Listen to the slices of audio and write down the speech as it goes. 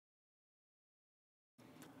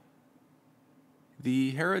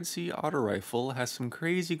The Herod C auto rifle has some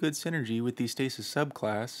crazy good synergy with the stasis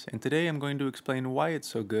subclass, and today I'm going to explain why it's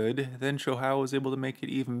so good, then show how I was able to make it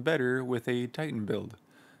even better with a Titan build.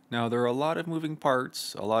 Now there are a lot of moving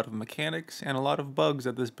parts, a lot of mechanics, and a lot of bugs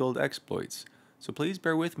that this build exploits, so please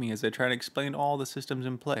bear with me as I try to explain all the systems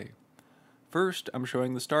in play. First, I'm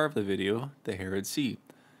showing the star of the video, the Herod C.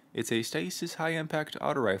 It's a stasis high impact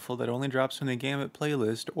auto rifle that only drops from the Gambit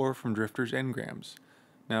playlist or from Drifter's engrams.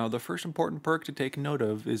 Now, the first important perk to take note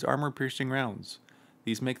of is armor piercing rounds.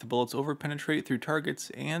 These make the bullets overpenetrate through targets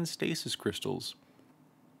and stasis crystals.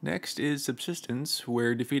 Next is subsistence,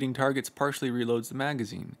 where defeating targets partially reloads the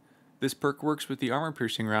magazine. This perk works with the armor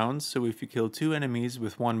piercing rounds, so if you kill 2 enemies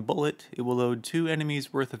with 1 bullet, it will load 2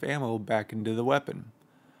 enemies worth of ammo back into the weapon.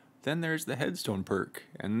 Then there's the headstone perk,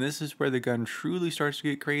 and this is where the gun truly starts to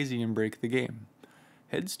get crazy and break the game.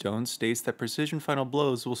 Headstone states that precision final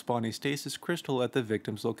blows will spawn a stasis crystal at the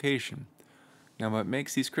victim's location. Now what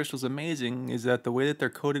makes these crystals amazing is that the way that they're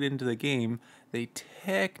coded into the game, they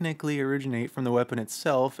technically originate from the weapon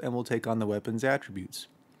itself and will take on the weapon's attributes.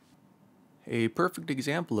 A perfect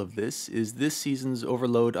example of this is this season's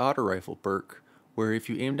Overload Auto Rifle perk, where if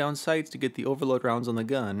you aim down sights to get the overload rounds on the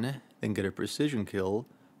gun, then get a precision kill,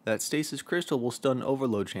 that stasis crystal will stun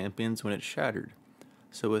overload champions when it's shattered.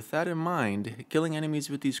 So with that in mind, killing enemies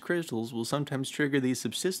with these crystals will sometimes trigger the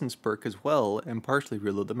subsistence perk as well and partially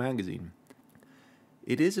reload the magazine.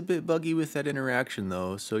 It is a bit buggy with that interaction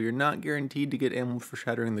though, so you're not guaranteed to get ammo for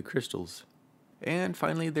shattering the crystals. And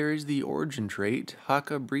finally there is the origin trait,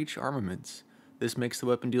 Haka Breach Armaments. This makes the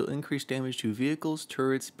weapon deal increased damage to vehicles,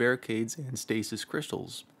 turrets, barricades, and stasis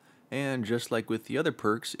crystals. And just like with the other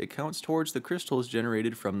perks, it counts towards the crystals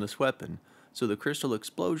generated from this weapon. So the crystal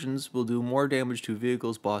explosions will do more damage to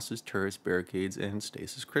vehicles, bosses, turrets, barricades, and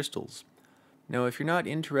stasis crystals. Now if you're not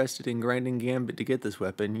interested in grinding Gambit to get this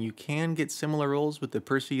weapon, you can get similar rolls with the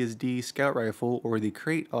Perseus D Scout Rifle or the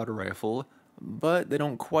Crate Auto Rifle, but they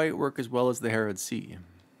don't quite work as well as the Herod C.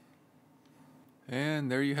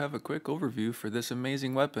 And there you have a quick overview for this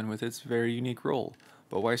amazing weapon with its very unique role.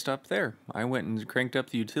 But why stop there? I went and cranked up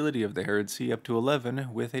the utility of the Herod C up to 11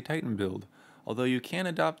 with a Titan build. Although you can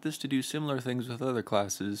adopt this to do similar things with other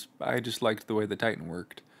classes, I just liked the way the Titan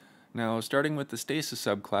worked. Now, starting with the Stasis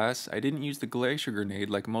subclass, I didn't use the Glacier Grenade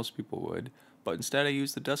like most people would, but instead I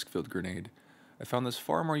used the Duskfield Grenade. I found this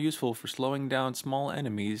far more useful for slowing down small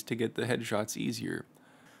enemies to get the headshots easier.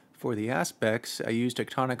 For the aspects, I used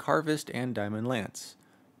Tectonic Harvest and Diamond Lance.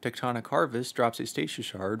 Tectonic Harvest drops a stasis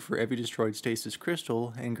shard for every destroyed stasis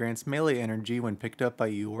crystal and grants melee energy when picked up by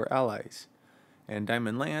you or allies. And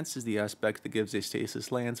Diamond Lance is the aspect that gives a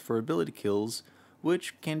stasis lance for ability kills,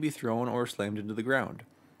 which can be thrown or slammed into the ground.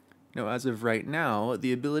 Now as of right now,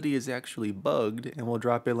 the ability is actually bugged and will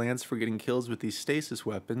drop a lance for getting kills with these stasis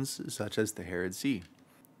weapons, such as the Herod C.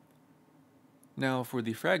 Now for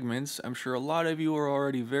the fragments, I'm sure a lot of you are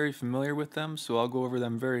already very familiar with them, so I'll go over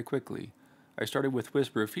them very quickly. I started with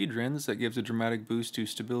Whisper of Hedrons that gives a dramatic boost to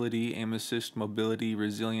stability, aim assist, mobility,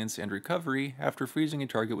 resilience, and recovery after freezing a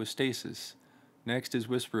target with stasis. Next is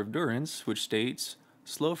Whisper of Durance, which states,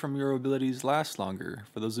 slow from your abilities lasts longer.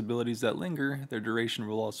 For those abilities that linger, their duration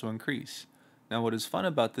will also increase. Now what is fun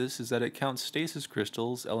about this is that it counts stasis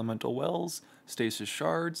crystals, elemental wells, stasis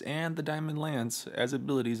shards, and the diamond lance as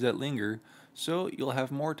abilities that linger, so you'll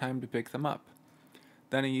have more time to pick them up.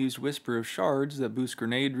 Then I used Whisper of Shards that boosts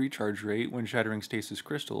grenade recharge rate when shattering stasis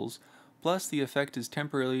crystals, plus the effect is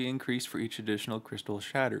temporarily increased for each additional crystal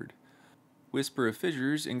shattered. Whisper of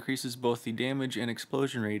Fissures increases both the damage and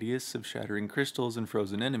explosion radius of shattering crystals and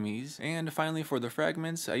frozen enemies, and finally for the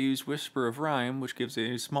fragments I used Whisper of Rime, which gives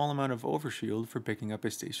a small amount of overshield for picking up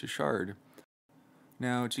a stasis shard.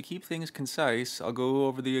 Now to keep things concise, I'll go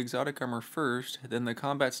over the exotic armor first, then the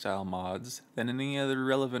combat style mods, then any other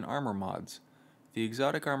relevant armor mods. The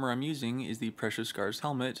exotic armor I'm using is the Precious Scars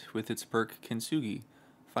helmet with its perk Kintsugi.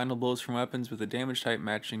 Final blows from weapons with a damage type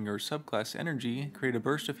matching your subclass energy create a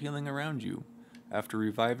burst of healing around you. After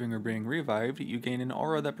reviving or being revived, you gain an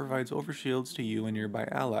aura that provides overshields to you and nearby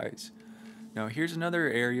allies. Now here's another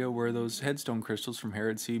area where those headstone crystals from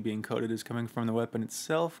Herod C being coded as coming from the weapon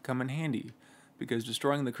itself come in handy, because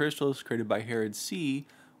destroying the crystals created by Herod C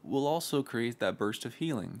will also create that burst of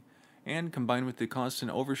healing, and combined with the constant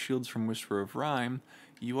overshields from Whisper of Rime,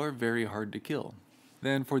 you are very hard to kill.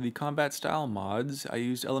 Then for the combat style mods, I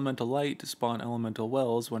used Elemental Light to spawn Elemental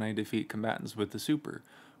Wells when I defeat combatants with the Super,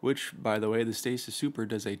 which, by the way, the Stasis Super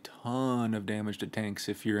does a ton of damage to tanks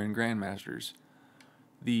if you're in Grandmasters.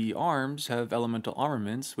 The arms have Elemental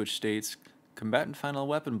Armaments, which states, combatant final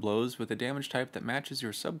weapon blows with a damage type that matches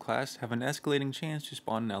your subclass have an escalating chance to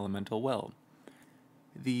spawn an Elemental Well.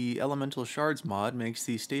 The Elemental Shards mod makes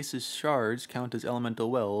the stasis shards count as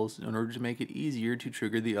elemental wells in order to make it easier to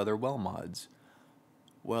trigger the other well mods.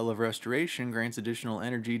 Well of Restoration grants additional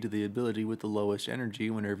energy to the ability with the lowest energy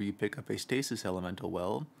whenever you pick up a stasis elemental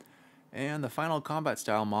well. And the final combat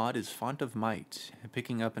style mod is Font of Might.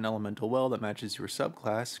 Picking up an elemental well that matches your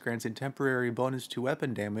subclass grants a temporary bonus to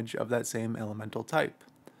weapon damage of that same elemental type.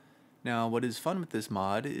 Now, what is fun with this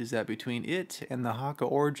mod is that between it and the Haka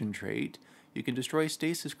origin trait, you can destroy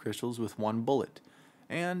stasis crystals with one bullet.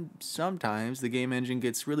 And sometimes the game engine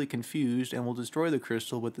gets really confused and will destroy the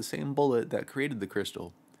crystal with the same bullet that created the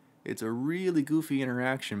crystal. It's a really goofy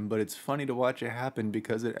interaction, but it's funny to watch it happen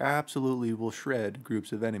because it absolutely will shred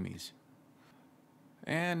groups of enemies.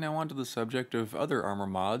 And now onto the subject of other armor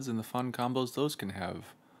mods and the fun combos those can have.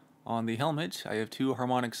 On the helmet, I have two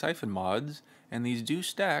harmonic siphon mods, and these do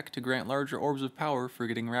stack to grant larger orbs of power for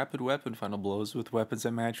getting rapid weapon funnel blows with weapons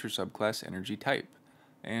that match your subclass energy type.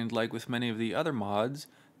 And like with many of the other mods,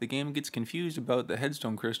 the game gets confused about the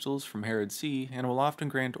headstone crystals from Herod C and will often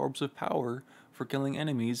grant orbs of power for killing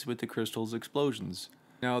enemies with the crystal's explosions.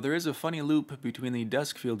 Now, there is a funny loop between the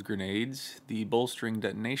Duskfield grenades, the Bolstering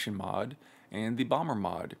Detonation mod, and the Bomber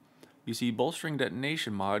mod. You see, Bolstering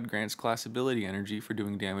Detonation mod grants class ability energy for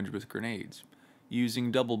doing damage with grenades.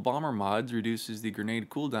 Using double Bomber mods reduces the grenade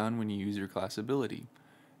cooldown when you use your class ability.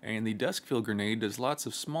 And the Duskfield grenade does lots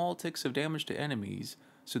of small ticks of damage to enemies,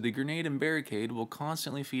 so the grenade and barricade will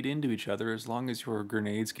constantly feed into each other as long as your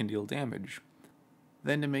grenades can deal damage.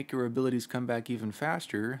 Then to make your abilities come back even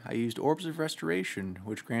faster, I used Orbs of Restoration,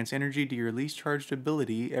 which grants energy to your least charged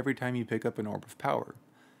ability every time you pick up an Orb of Power.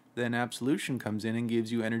 Then Absolution comes in and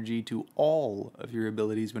gives you energy to all of your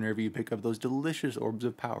abilities whenever you pick up those delicious Orbs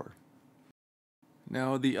of Power.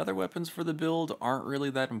 Now, the other weapons for the build aren't really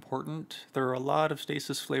that important. There are a lot of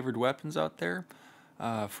stasis-flavored weapons out there.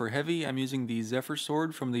 For heavy, I'm using the Zephyr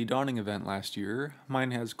Sword from the Dawning event last year.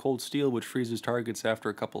 Mine has Cold Steel, which freezes targets after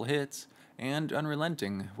a couple hits, and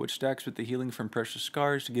Unrelenting, which stacks with the healing from Precious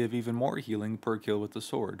Scars to give even more healing per kill with the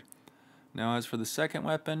sword. Now, as for the second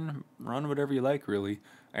weapon, run whatever you like, really.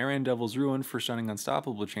 I ran Devil's Ruin for stunning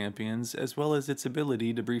unstoppable champions, as well as its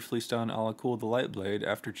ability to briefly stun Alakul the Lightblade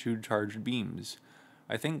after 2 charged beams.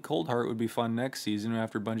 I think Cold Heart would be fun next season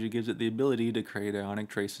after Bungie gives it the ability to create ionic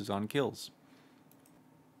traces on kills.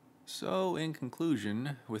 So, in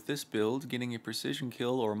conclusion, with this build, getting a precision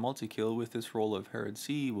kill or multi-kill with this roll of Herod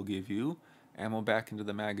C will give you ammo back into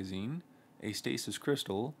the magazine, a stasis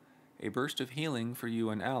crystal, a burst of healing for you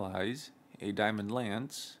and allies, a diamond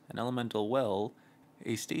lance, an elemental well,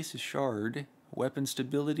 a stasis shard, weapon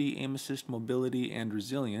stability, aim assist mobility, and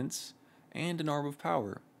resilience, and an orb of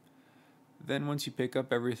power. Then once you pick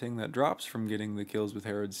up everything that drops from getting the kills with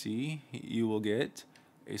Herod C, you will get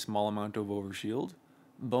a small amount of overshield,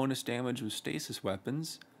 bonus damage with stasis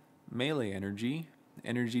weapons, melee energy,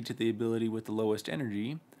 energy to the ability with the lowest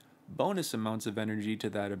energy, bonus amounts of energy to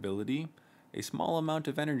that ability, a small amount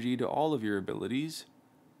of energy to all of your abilities,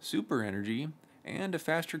 super energy, and a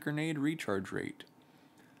faster grenade recharge rate.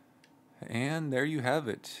 And there you have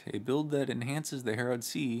it, a build that enhances the Herod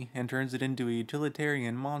C and turns it into a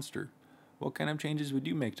utilitarian monster. What kind of changes would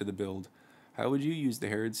you make to the build? How would you use the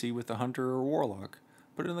Herod C with a Hunter or Warlock?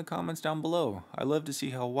 Put it in the comments down below. I love to see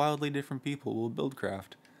how wildly different people will build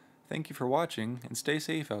craft. Thank you for watching, and stay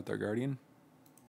safe out there, Guardian.